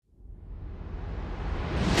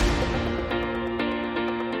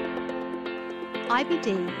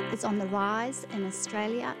IBD is on the rise in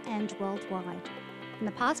Australia and worldwide. In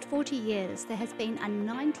the past 40 years, there has been a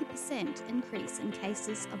 90% increase in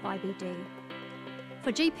cases of IBD.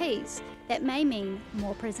 For GPs, that may mean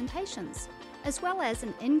more presentations, as well as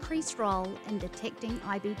an increased role in detecting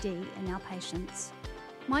IBD in our patients.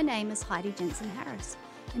 My name is Heidi Jensen-Harris,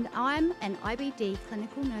 and I'm an IBD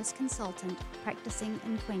clinical nurse consultant practicing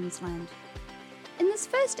in Queensland. In this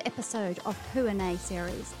first episode of Q&A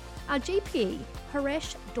series, our GP,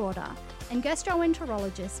 Paresh Daughter, and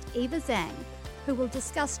gastroenterologist Eva Zhang, who will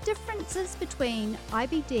discuss differences between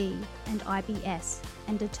IBD and IBS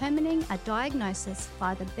and determining a diagnosis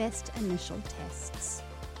via the best initial tests.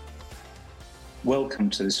 Welcome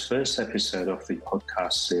to this first episode of the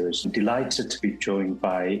podcast series. I'm delighted to be joined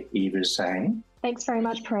by Eva Zhang. Thanks very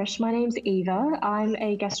much, Paresh. My name's Eva. I'm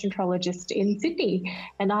a gastroenterologist in Sydney,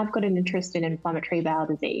 and I've got an interest in inflammatory bowel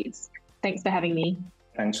disease. Thanks for having me.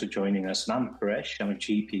 Thanks for joining us. And I'm Paresh. I'm a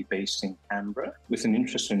GP based in Canberra with an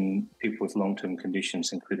interest in people with long-term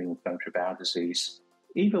conditions, including inflammatory bowel disease.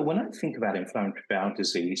 Eva, when I think about inflammatory bowel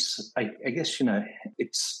disease, I guess,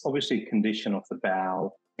 it's obviously a condition of the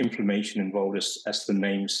bowel, inflammation involved as the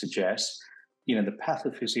name suggests. The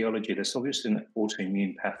pathophysiology, there's obviously an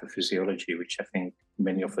autoimmune pathophysiology, which I think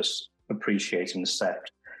many of us appreciate and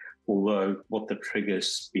accept, although what the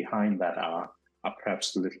triggers behind that are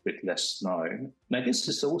perhaps a little bit less known. And I guess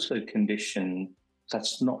it's also a condition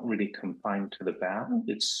that's not really confined to the bowel.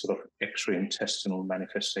 It's sort of extraintestinal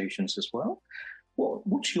manifestations as well.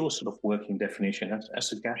 What's your sort of working definition?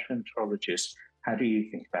 As a gastroenterologist, how do you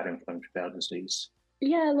think about inflammatory bowel disease?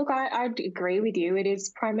 Yeah, look, I'd agree with you.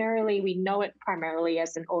 We know it primarily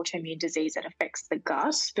as an autoimmune disease that affects the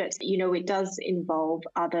gut, but, it does involve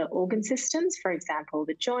other organ systems, for example,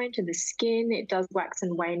 the joint and the skin. It does wax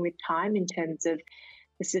and wane with time in terms of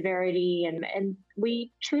the severity, and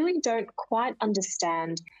we truly don't quite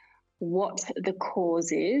understand what the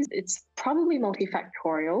cause is. It's probably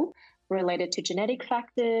multifactorial, related to genetic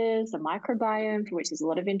factors, the microbiome, for which there's a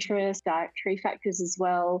lot of interest, dietary factors as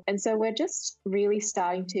well. And so we're just really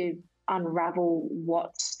starting to unravel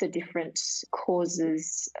what the different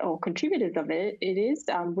causes or contributors of it is,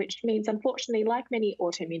 which means, unfortunately, like many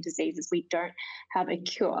autoimmune diseases, we don't have a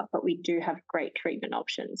cure, but we do have great treatment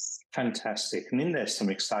options. Fantastic. And then there's some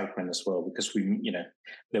excitement as well, because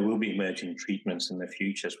there will be emerging treatments in the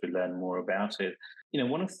future as we learn more about it.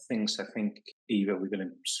 One of the things I think, Eva, we're going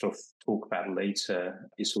to sort of talk about later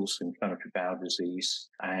is also inflammatory bowel disease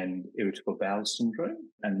and irritable bowel syndrome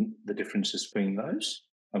and the differences between those.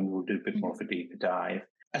 And we'll do a bit more of a deeper dive.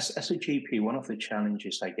 As a GP, one of the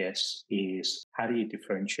challenges, I guess, is how do you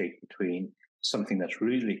differentiate between something that's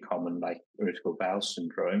really common, like irritable bowel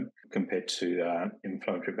syndrome, compared to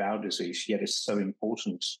inflammatory bowel disease? Yet it's so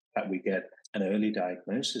important that we get an early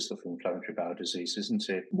diagnosis of inflammatory bowel disease, isn't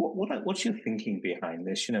it? What's your thinking behind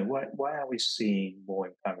this? Why are we seeing more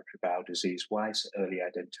inflammatory bowel disease? Why is early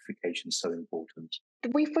identification so important?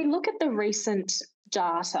 If we look at the recent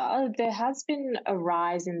data, there has been a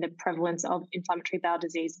rise in the prevalence of inflammatory bowel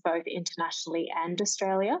disease both internationally and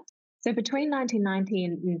Australia. So between 1990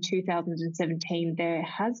 and 2017, there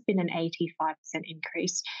has been an 85%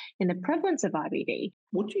 increase in the prevalence of IBD.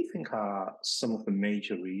 What do you think are some of the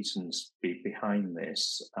major reasons behind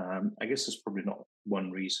this? I guess there's probably not one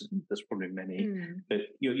reason. There's probably many. But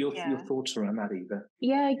your thoughts around that, Eva?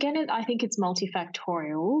 Yeah, again, I think it's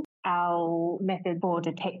multifactorial. Our method for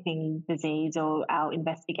detecting disease or our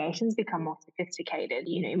investigations become more sophisticated,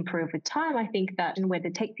 improve with time. I think that we're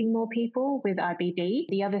detecting more people with IBD.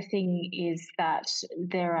 The other thing is that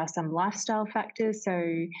there are some lifestyle factors. So,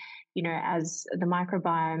 as the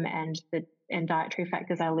microbiome and dietary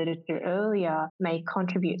factors I alluded to earlier may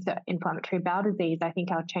contribute to inflammatory bowel disease, I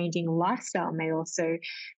think our changing lifestyle may also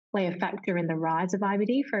play a factor in the rise of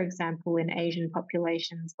IBD. For example, in Asian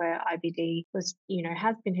populations where IBD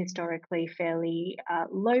has been historically fairly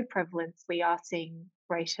low prevalence, we are seeing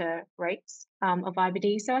greater rates of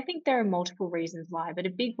IBD. So I think there are multiple reasons why, but a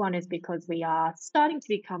big one is because we are starting to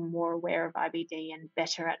become more aware of IBD and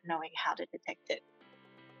better at knowing how to detect it.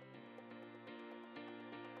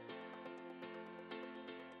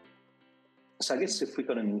 So I guess if we've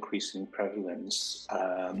got an increase in prevalence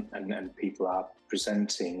and people are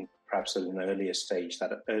presenting perhaps at an earlier stage,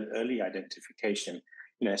 that early identification,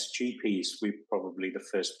 as GPs, we're probably the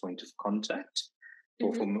first point of contact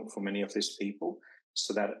for many of these people.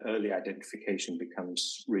 So that early identification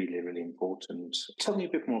becomes really, really important. Tell me a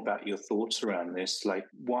bit more about your thoughts around this. Like,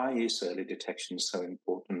 why is early detection so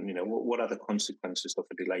important? What are the consequences of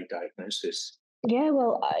a delayed diagnosis? Yeah,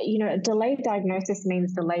 well, delayed diagnosis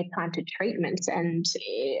means delayed time to treatment, and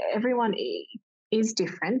everyone is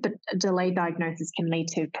different, but delayed diagnosis can lead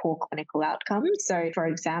to poor clinical outcomes. So, for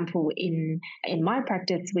example, in my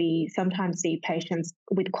practice, we sometimes see patients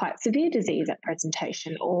with quite severe disease at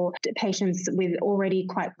presentation, or patients with already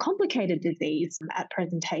quite complicated disease at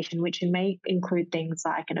presentation, which may include things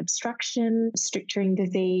like an obstruction, stricturing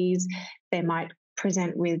disease. They might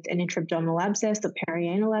present with an intra-abdominal abscess or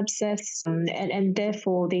perianal abscess, and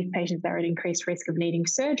therefore these patients are at increased risk of needing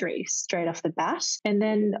surgery straight off the bat. And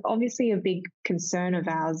then obviously a big concern of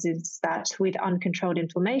ours is that with uncontrolled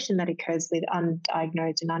inflammation that occurs with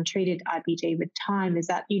undiagnosed and untreated IBD with time, is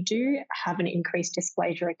that you do have an increased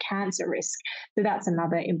dysplasia or cancer risk. So that's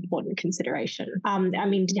another important consideration.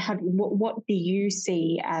 What do you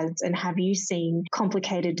see as, and have you seen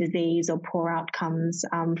complicated disease or poor outcomes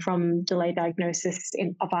from delayed diagnosis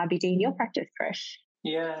of IBD in your practice, Krish?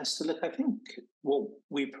 Yeah, so look, I think what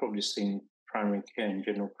we've probably seen primary care in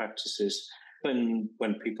general practices, when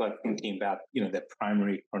people are thinking about, their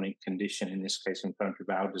primary chronic condition, in this case inflammatory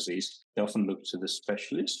bowel disease, they often look to the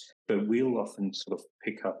specialist, but we'll often sort of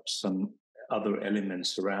pick up some other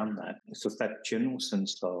elements around that. So that general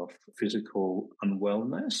sense of physical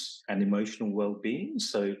unwellness and emotional well-being.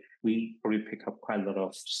 So we probably pick up quite a lot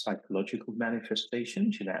of psychological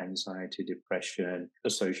manifestations, anxiety, depression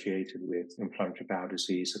associated with inflammatory bowel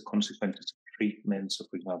disease, the consequences of treatment, so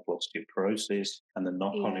for example, osteoporosis and the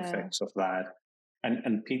knock-on effects of that.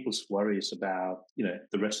 And people's worries about,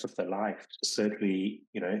 the rest of their life. Certainly,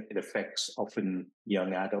 it affects often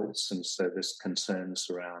young adults. And so there's concerns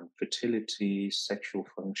around fertility, sexual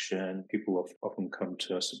function. People often come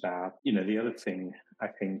to us about, the other thing I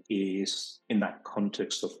think is in that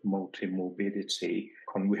context of multimorbidity,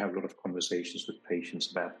 we have a lot of conversations with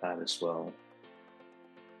patients about that as well.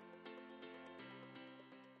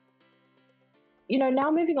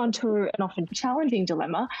 Now moving on to an often challenging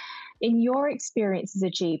dilemma. In your experience as a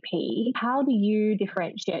GP, how do you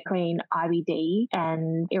differentiate between IBD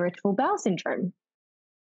and irritable bowel syndrome?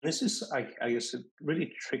 This is, I guess, a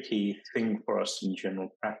really tricky thing for us in general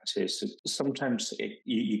practice. Sometimes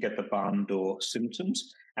you get the barn door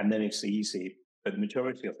symptoms, and then it's easy. But the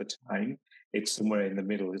majority of the time, it's somewhere in the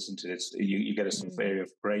middle, isn't it? You get a sort of area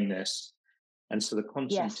of grayness. And so the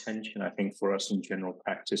constant tension, I think, for us in general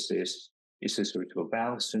practice is this irritable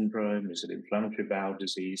bowel syndrome? Is it inflammatory bowel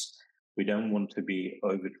disease? We don't want to be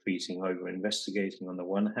over-treating, over-investigating on the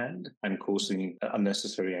one hand and causing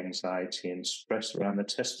unnecessary anxiety and stress around the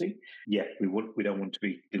testing. Yet we don't want to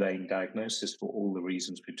be delaying diagnosis for all the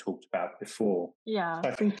reasons we talked about before. Yeah. So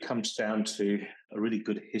I think it comes down to a really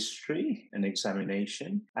good history and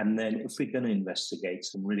examination. And then if we're going to investigate,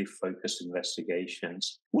 some really focused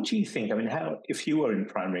investigations. What do you think? I mean, if you were in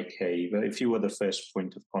primary care, if you were the first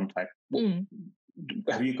point of contact,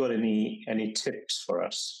 have you got any tips for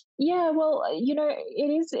us? Yeah, well,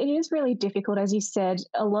 it is really difficult. As you said,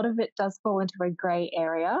 a lot of it does fall into a grey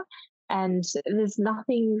area, and there's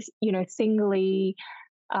nothing, singly,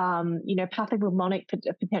 pathognomonic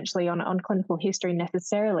potentially on clinical history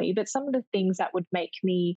necessarily. But some of the things that would make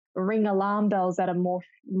me ring alarm bells that are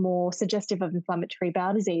more suggestive of inflammatory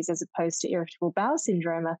bowel disease as opposed to irritable bowel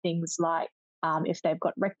syndrome are things like if they've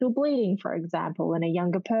got rectal bleeding, for example, in a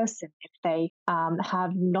younger person, if they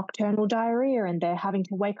have nocturnal diarrhea and they're having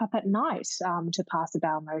to wake up at night to pass a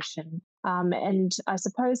bowel motion. And I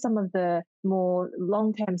suppose some of the more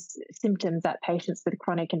long-term symptoms that patients with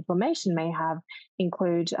chronic inflammation may have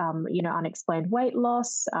include, unexplained weight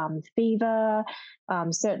loss, fever,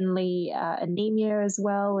 certainly anemia as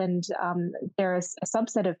well. And there is a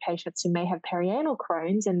subset of patients who may have perianal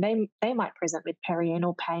Crohn's, and they might present with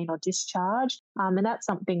perianal pain or discharge. And that's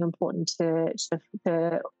something important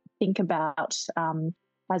to think about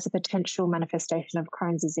as a potential manifestation of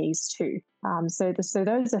Crohn's disease too. So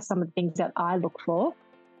those are some of the things that I look for.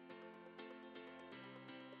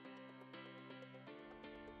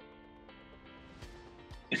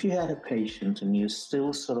 If you had a patient and you're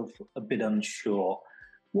still sort of a bit unsure,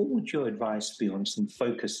 what would your advice be on some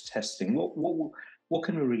focused testing? What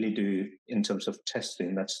can we really do in terms of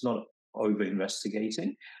testing that's not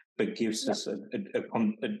over-investigating, but gives us a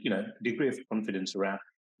degree of confidence around,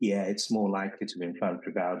 it's more likely to be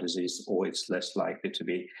inflammatory bowel disease or it's less likely to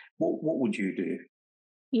be? What would you do?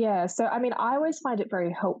 Yeah, so I mean, I always find it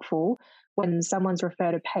very helpful when someone's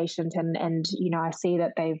referred a patient and I see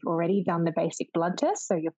that they've already done the basic blood tests,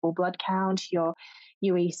 so your full blood count, your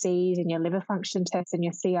UECs and your liver function tests and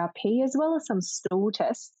your CRP, as well as some stool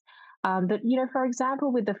tests. But, for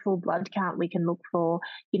example, with the full blood count, we can look for,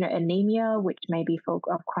 anemia, which may be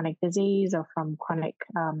of chronic disease or from chronic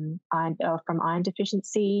iron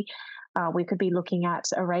deficiency. We could be looking at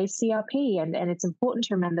a raised CRP, and it's important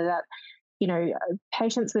to remember that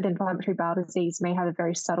patients with inflammatory bowel disease may have a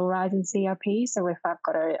very subtle rise in CRP. So if I've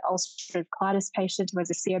got an ulcerative colitis patient who has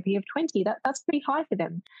a CRP of 20, that's pretty high for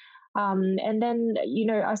them. And then,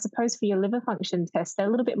 I suppose for your liver function test, they're a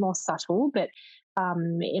little bit more subtle, but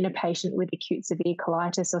in a patient with acute severe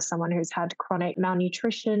colitis or someone who's had chronic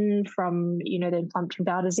malnutrition from, the inflammatory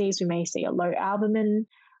bowel disease, we may see a low albumin,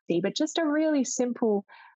 but just a really simple,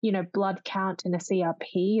 blood count and a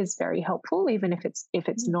CRP is very helpful. Even if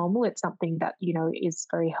it's normal, it's something that, is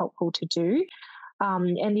very helpful to do.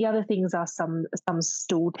 And the other things are some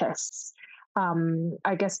stool tests.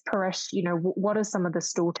 I guess, Paresh, what are some of the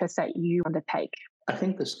stool tests that you undertake? I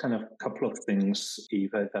think there's kind of a couple of things,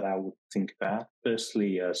 Eva, that I would think about.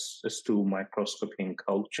 Firstly, a stool microscopy and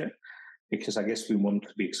culture, because I guess we want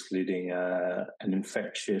to be excluding an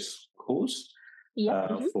infectious cause.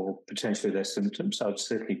 For potentially their symptoms. I would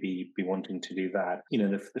certainly be wanting to do that.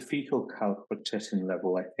 The fecal calprotectin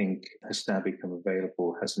level, I think, has now become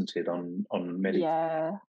available, hasn't it, on medical?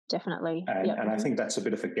 Yeah, definitely. And I think that's a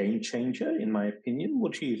bit of a game changer, in my opinion.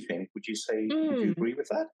 What do you think? Would you agree with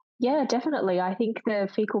that? Yeah, definitely. I think the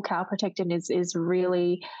fecal calprotectin is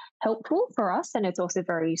really helpful for us, and it's also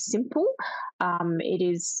very simple. It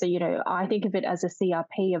is, I think of it as a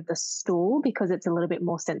CRP of the stool because it's a little bit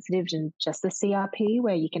more sensitive than just the CRP,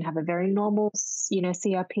 where you can have a very normal,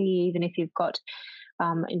 CRP, even if you've got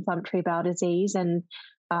inflammatory bowel disease, and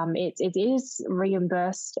it is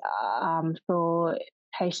reimbursed for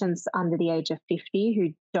patients under the age of 50 who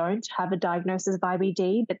don't have a diagnosis of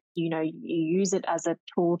IBD, but you use it as a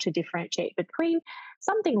tool to differentiate between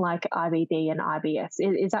something like IBD and IBS.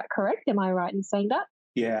 Is that correct? Am I right in saying that?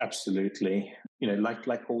 Yeah, absolutely.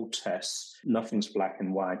 Like all tests, nothing's black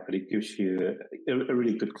and white, but it gives you a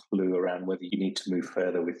really good clue around whether you need to move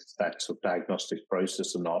further with that sort of diagnostic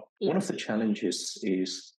process or not. Yeah. One of the challenges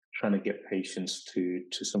is trying to get patients to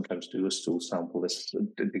sometimes do a stool sample. There's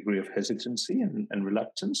a degree of hesitancy and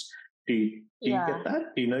reluctance. Do you get that?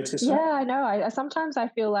 Do you notice that? Yeah, I know. Sometimes I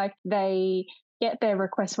feel like they get their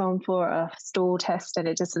request form for a stool test and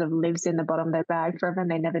it just sort of lives in the bottom of their bag forever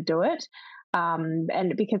and they never do it.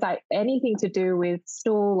 And because anything to do with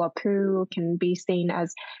stool or poo can be seen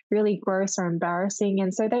as really gross or embarrassing.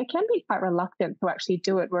 And so they can be quite reluctant to actually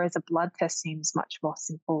do it, whereas a blood test seems much more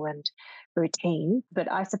simple and routine.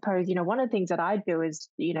 But I suppose, one of the things that I do is,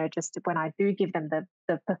 just when I do give them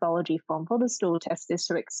the pathology form for the stool test is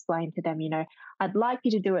to explain to them, I'd like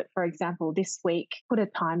you to do it, for example, this week, put a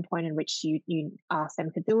time point in which you ask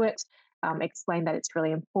them to do it, explain that it's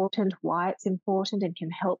really important, why it's important, and can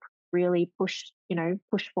help really push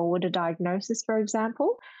forward a diagnosis, for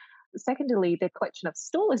example. Secondly, the collection of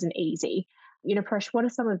stool isn't easy. Paresh, what are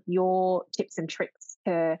some of your tips and tricks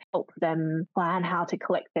to help them plan how to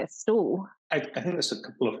collect their stool? I think there's a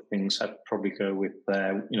couple of things I'd probably go with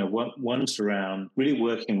there. One's around really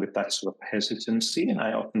working with that sort of hesitancy. And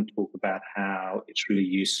I often talk about how it's really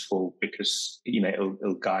useful because,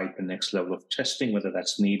 it'll guide the next level of testing, whether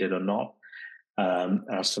that's needed or not.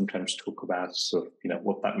 I'll sometimes talk about sort of,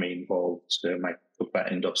 what that may involve. So I might talk about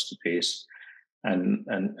endoscopies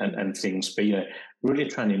and things, but, really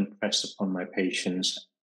trying to impress upon my patients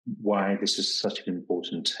why this is such an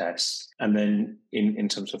important test. And then in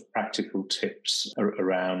terms of practical tips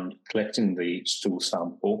around collecting the stool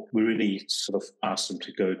sample, we really sort of ask them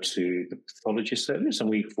to go to the pathology service. And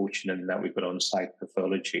we're fortunate in that we've got on-site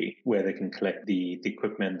pathology where they can collect the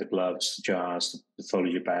equipment, the gloves, jars, the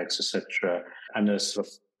pathology bags, etc. And a sort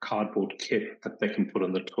of cardboard kit that they can put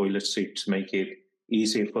on the toilet seat to make it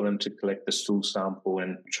easier for them to collect the stool sample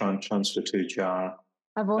and try and transfer to a jar.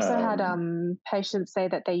 I've also had patients say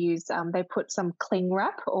that they use they put some cling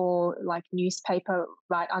wrap or like newspaper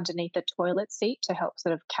right underneath the toilet seat to help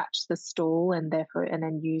sort of catch the stool, and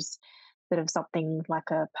then use sort of something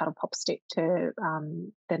like a paddle pop stick to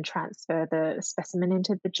then transfer the specimen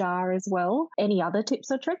into the jar as well. Any other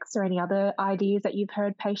tips or tricks or any other ideas that you've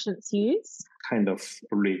heard patients use? Kind of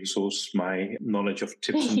really exhausts my knowledge of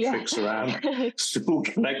tips and tricks around stool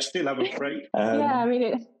collection, I'm afraid.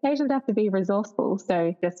 Patients have to be resourceful,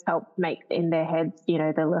 so just help make in their heads,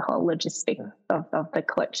 the whole logistics of the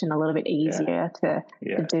collection a little bit easier to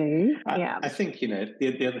do. I think,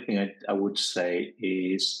 the other thing I would say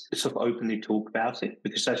is sort of openly talk about it,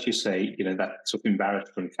 because as you say, that sort of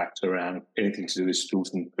embarrassment factor around anything to do with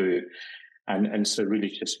stools and poo. And so really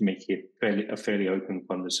just make it a fairly open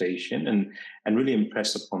conversation and really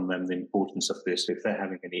impress upon them the importance of this. If they're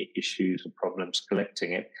having any issues or problems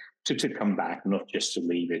collecting it, to come back, not just to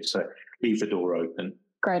leave it. So leave the door open.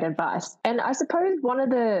 Great advice. And I suppose one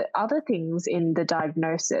of the other things in the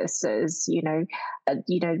diagnosis is,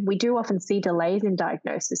 we do often see delays in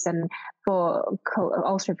diagnosis. And for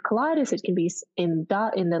ulcerative colitis, it can be in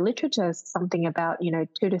the literature something about,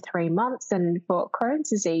 2 to 3 months. And for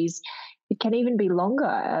Crohn's disease, it can even be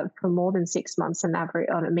longer for more than 6 months on average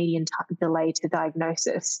on a median delay to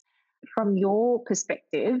diagnosis. From your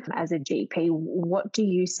perspective as a GP, what do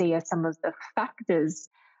you see as some of the factors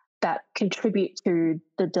that contribute to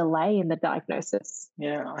the delay in the diagnosis?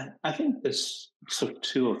 Yeah, I think there's sort of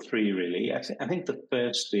 2 or 3 really. I think the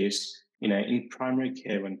first is, in primary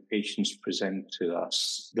care, when patients present to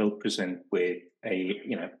us, they'll present with a,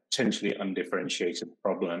 potentially undifferentiated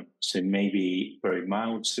problem. So it may be very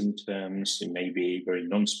mild symptoms, it may be very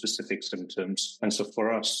non-specific symptoms. And so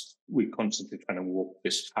for us, we're constantly trying to walk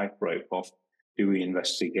this tightrope of, do we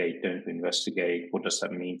investigate? Don't we investigate? What does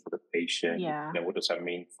that mean for the patient? Yeah. What does that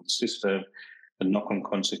mean for the system? The knock-on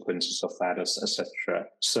consequences of that, etc.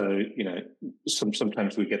 So,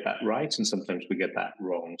 sometimes we get that right and sometimes we get that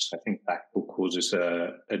wrong. So I think that causes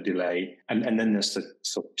a delay. And then there's the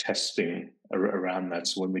sort of testing around that.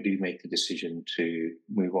 So when we do make the decision to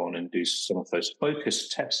move on and do some of those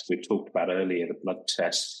focused tests we talked about earlier, the blood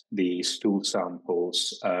tests, the stool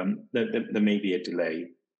samples, there may be a delay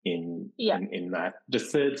in that. The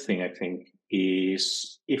third thing, I think,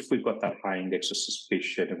 is if we've got that high index of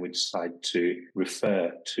suspicion and we decide to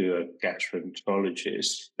refer to a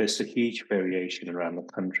gastroenterologist, there's a huge variation around the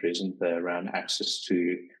country, isn't there, around access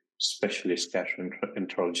to specialist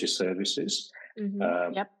gastroenterology services.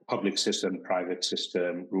 Mm-hmm. Public system, private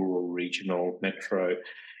system, rural, regional, metro.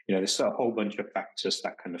 There's a whole bunch of factors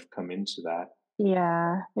that kind of come into that.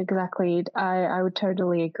 Yeah, exactly. I would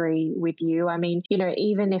totally agree with you. I mean,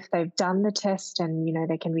 even if they've done the test and,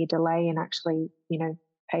 there can be a delay in actually,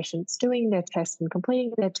 patients doing their test and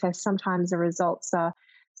completing their test, sometimes the results are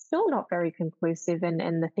still not very conclusive.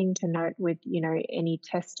 And the thing to note with, any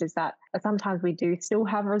test is that sometimes we do still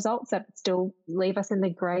have results that still leave us in the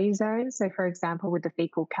grey zone. So, for example, with the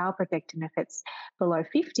fecal calprotectin, if it's below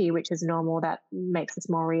 50, which is normal, that makes us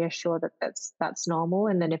more reassured that that's normal.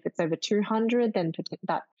 And then if it's over 200, then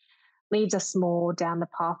that leads us more down the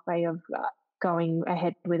pathway of going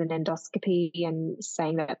ahead with an endoscopy and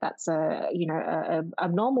saying that that's a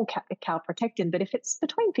normal calprotectin. But if it's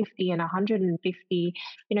between 50 and 150,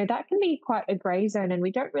 that can be quite a grey zone, and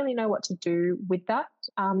we don't really know what to do with that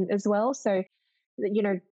as well. So,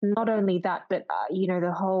 not only that, but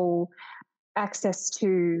the whole access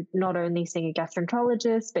to not only seeing a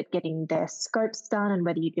gastroenterologist, but getting their scopes done, and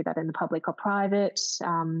whether you do that in the public or private,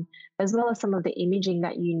 as well as some of the imaging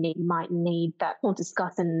that you might need that we'll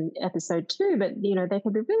discuss in episode 2. But, there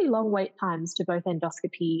can be really long wait times to both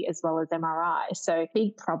endoscopy as well as MRI. So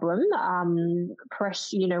big problem.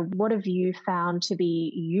 Paresh, what have you found to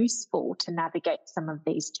be useful to navigate some of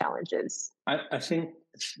these challenges? I think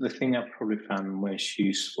the thing I've probably found most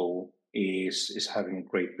useful is having a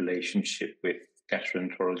great relationship with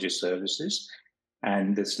gastroenterology services.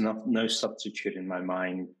 And there's no substitute in my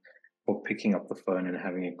mind for picking up the phone and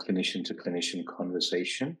having a clinician-to-clinician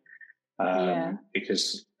conversation.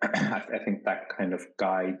 Because I think that kind of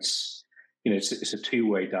guides, it's a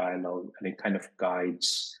two-way dialogue, and it kind of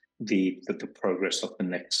guides the progress of the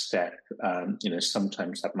next step.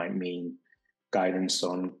 Sometimes that might mean guidance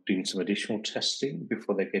on doing some additional testing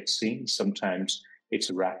before they get seen. Sometimes it's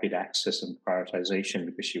a rapid access and prioritization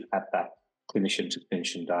because you've had that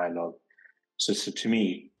clinician-to-clinician dialogue. So to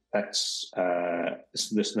me, that's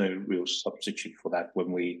there's no real substitute for that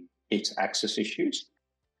when we hit access issues.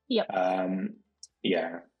 Yep.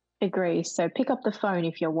 Agree. So pick up the phone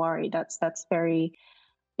if you're worried. That's very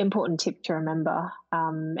important tip to remember.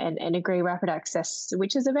 And agree, rapid access,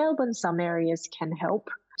 which is available in some areas, can help.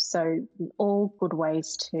 So all good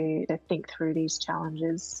ways to think through these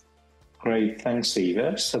challenges. Great, thanks,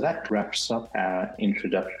 Eva. So that wraps up our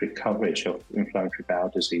introductory coverage of inflammatory bowel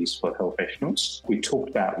disease for health professionals. We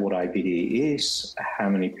talked about what IBD is, how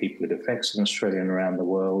many people it affects in Australia and around the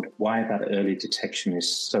world, why that early detection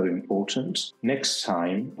is so important. Next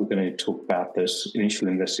time, we're going to talk about those initial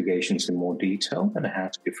investigations in more detail and how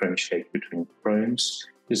to differentiate between Crohn's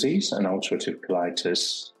disease and ulcerative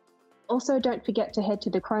colitis. Also, don't forget to head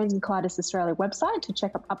to the Crohn's and Colitis Australia website to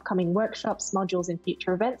check out upcoming workshops, modules and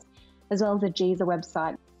future events, as well as the GISA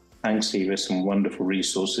website. Thanks, Eva. Some wonderful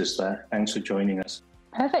resources there. Thanks for joining us.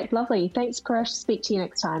 Perfect. Lovely. Thanks, Paresh. Speak to you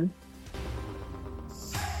next time.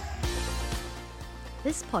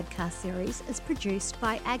 This podcast series is produced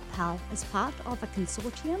by AgPal as part of a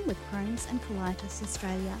consortium with Crohn's and Colitis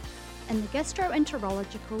Australia and the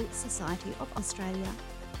Gastroenterological Society of Australia,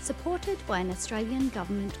 supported by an Australian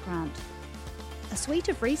government grant. a suite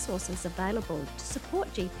of resources available to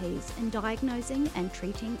support GPs in diagnosing and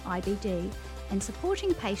treating IBD and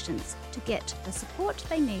supporting patients to get the support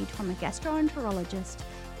they need from a gastroenterologist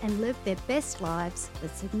and live their best lives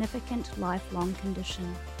with significant lifelong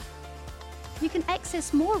condition. You can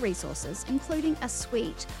access more resources, including a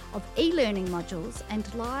suite of e-learning modules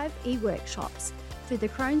and live e-workshops through the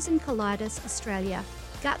Crohn's and Colitis Australia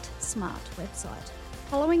Gut Smart website,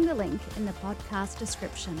 following the link in the podcast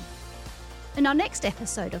description. In our next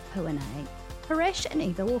episode of Q&A, Paresh and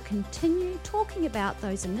Eva will continue talking about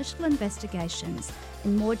those initial investigations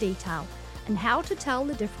in more detail and how to tell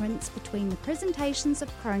the difference between the presentations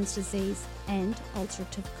of Crohn's disease and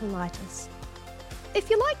ulcerative colitis. If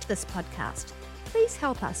you liked this podcast, please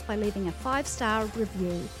help us by leaving a 5-star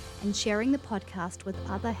review and sharing the podcast with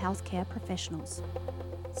other healthcare professionals.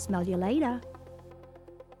 Smell you later.